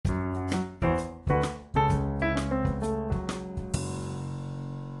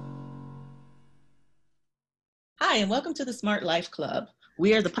Hi, and welcome to the Smart Life Club.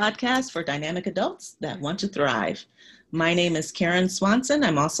 We are the podcast for dynamic adults that want to thrive. My name is Karen Swanson.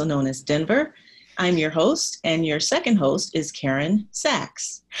 I'm also known as Denver. I'm your host, and your second host is Karen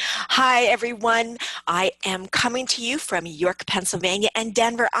Saxe. Hi, everyone. I am coming to you from York, Pennsylvania, and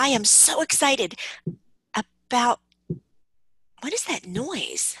Denver. I am so excited about, what is that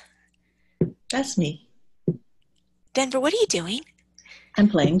noise? That's me. Denver, what are you doing? I'm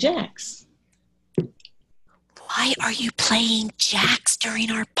playing jacks. Why are you playing jacks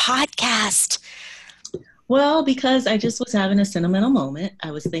during our podcast? Well, because I just was having a sentimental moment.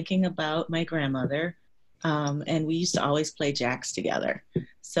 I was thinking about my grandmother, and we used to always play jacks together.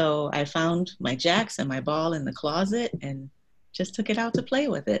 So I found my jacks and my ball in the closet and just took it out to play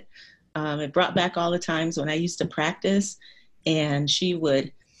with it. It brought back all the times when I used to practice and she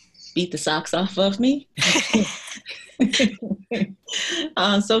would beat the socks off of me.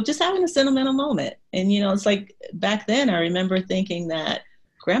 So just having a sentimental moment. And, it's like back then I remember thinking that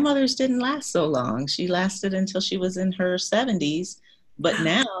grandmothers didn't last so long. She lasted until she was in her 70s. But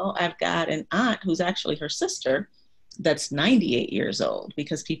now I've got an aunt who's actually her sister that's 98 years old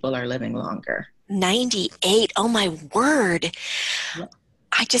because people are living longer. 98. Oh, my word. Yeah.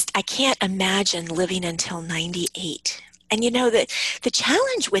 I can't imagine living until 98. And the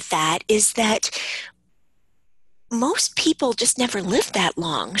challenge with that is that most people just never live that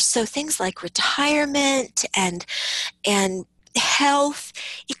long. So things like retirement and health,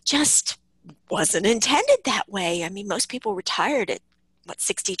 it just wasn't intended that way. I mean, most people retired at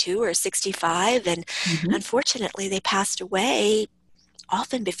 62 or 65, and unfortunately they passed away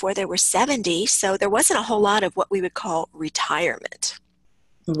often before they were 70. So there wasn't a whole lot of what we would call retirement.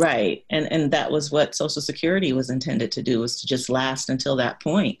 Right. And that was what Social Security was intended to do, was to just last until that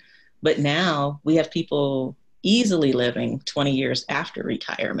point. But now we have people easily living 20 years after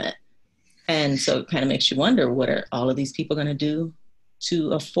retirement. And so it kind of makes you wonder, what are all of these people going to do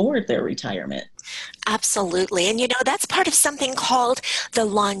to afford their retirement? Absolutely. And that's part of something called the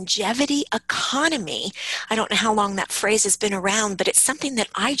longevity economy. I don't know how long that phrase has been around, but it's something that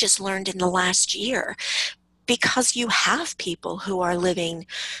I just learned in the last year. Because you have people who are living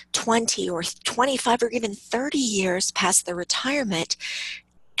 20 or 25 or even 30 years past their retirement.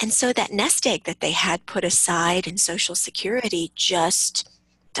 And so that nest egg that they had put aside in Social Security just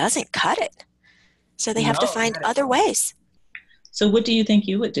doesn't cut it. So they have to find other ways. So what do you think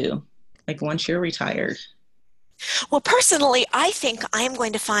you would do, like once you're retired? Well, personally, I think I'm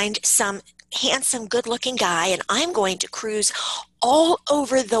going to find some handsome, good-looking guy, and I'm going to cruise all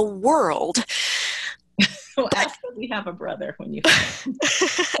over the world. Well, actually, we have a brother when you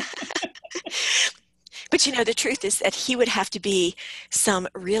But the truth is that he would have to be some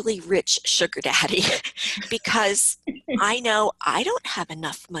really rich sugar daddy because I know I don't have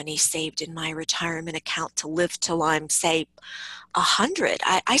enough money saved in my retirement account to live till I'm, say, 100.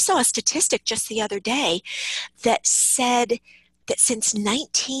 I saw a statistic just the other day that said that since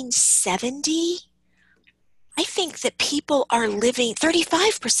 1970, I think that people are living,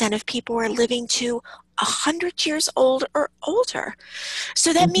 35% of people are living to 100 years old or older.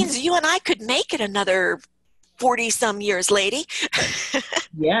 So that means you and I could make it another 40-some years, lady.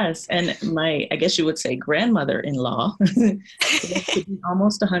 Yes, and I guess you would say grandmother-in-law could be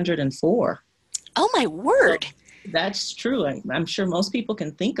almost 104. Oh, my word. So that's true. I'm sure most people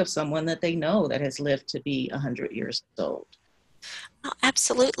can think of someone that they know that has lived to be 100 years old. Well,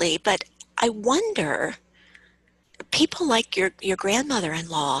 absolutely. But I wonder, people like your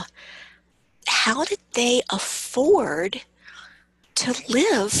grandmother-in-law, how did they afford to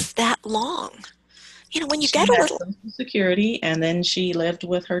live that long? When you get a little Social Security, and then she lived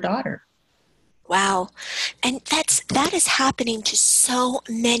with her daughter. Wow. And that is happening to so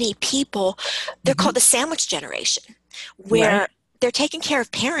many people. They're called the sandwich generation, where they're taking care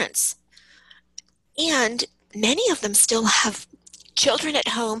of parents. And many of them still have children at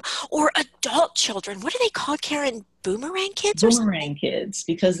home or adult children. What are they called, Karen? Boomerang kids or something? Boomerang kids,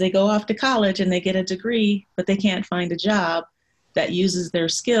 because they go off to college and they get a degree, but they can't find a job that uses their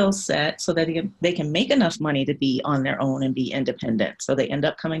skill set so that they can make enough money to be on their own and be independent. So they end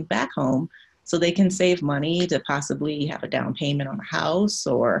up coming back home so they can save money to possibly have a down payment on a house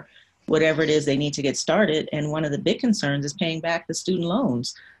or whatever it is they need to get started. And one of the big concerns is paying back the student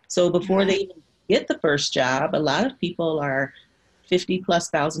loans. So before they even get the first job, a lot of people are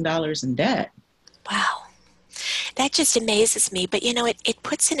 $50,000+ in debt. Wow. That just amazes me. But, it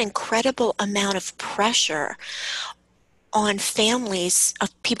puts an incredible amount of pressure on families of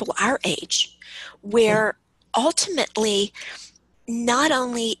people our age, where ultimately not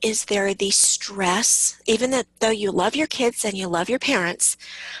only is there the stress, even though you love your kids and you love your parents,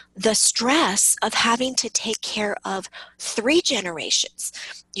 the stress of having to take care of three generations,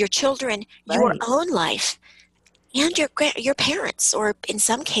 your children, your Right. own life, and your parents, or in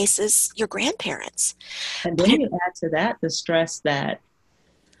some cases, your grandparents. And But then you add to that the stress that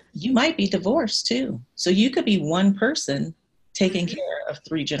you might be divorced too. So you could be one person taking Mhm. care of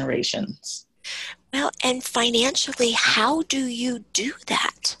three generations. Well, and financially, how do you do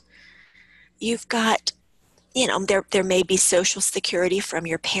that? You've got, there may be social security from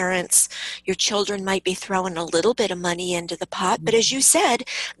your parents. Your children might be throwing a little bit of money into the pot, but as you said,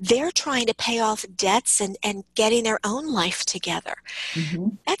 they're trying to pay off debts and getting their own life together.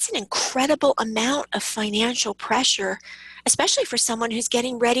 Mhm. That's an incredible amount of financial pressure, especially for someone who's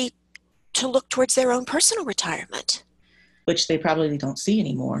getting ready to look towards their own personal retirement. Which they probably don't see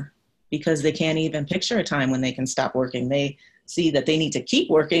anymore because they can't even picture a time when they can stop working. They see that they need to keep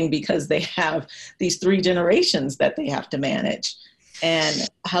working because they have these three generations that they have to manage. And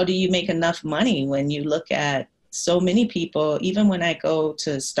how do you make enough money when you look at so many people, even when I go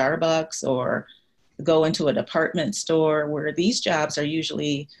to Starbucks or go into a department store where these jobs are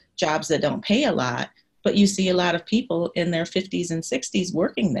usually jobs that don't pay a lot, but you see a lot of people in their 50s and 60s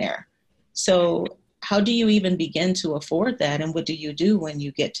working there. So, how do you even begin to afford that? And what do you do when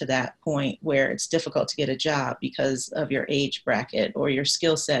you get to that point where it's difficult to get a job because of your age bracket or your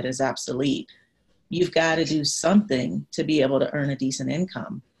skill set is obsolete? You've got to do something to be able to earn a decent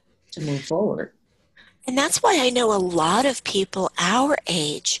income to move forward. And that's why I know a lot of people our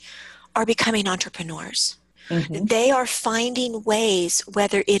age are becoming entrepreneurs. Mm-hmm. They are finding ways,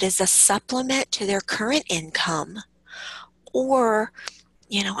 whether it is a supplement to their current income or,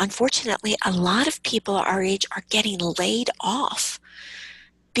 unfortunately, a lot of people our age are getting laid off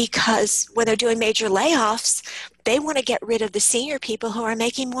because when they're doing major layoffs, they want to get rid of the senior people who are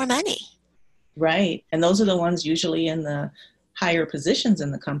making more money. Right. And those are the ones usually in the higher positions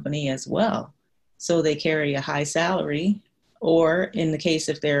in the company as well. So they carry a high salary, or in the case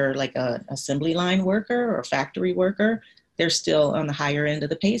if they're like a assembly line worker or factory worker, they're still on the higher end of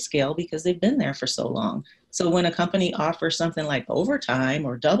the pay scale because they've been there for so long. So when a company offers something like overtime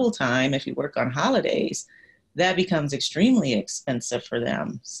or double time if you work on holidays, that becomes extremely expensive for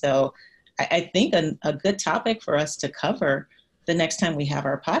them. So I think a good topic for us to cover the next time we have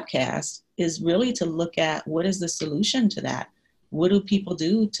our podcast is really to look at what is the solution to that. What do people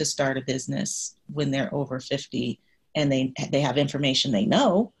do to start a business when they're over 50 and they have information they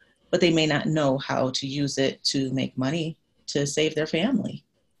know, but they may not know how to use it to make money to save their family?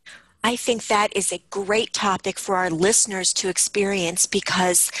 I think that is a great topic for our listeners to experience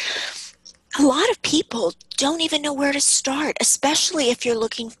because a lot of people don't even know where to start, especially if you're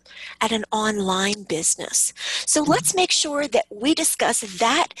looking at an online business. So let's make sure that we discuss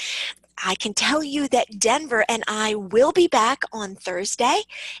that. I can tell you that Denver and I will be back on Thursday.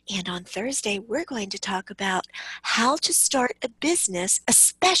 And on Thursday, we're going to talk about how to start a business,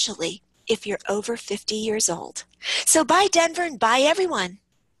 especially if you're over 50 years old. So bye, Denver, and bye, everyone.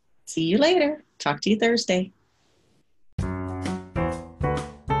 See you later. Talk to you Thursday.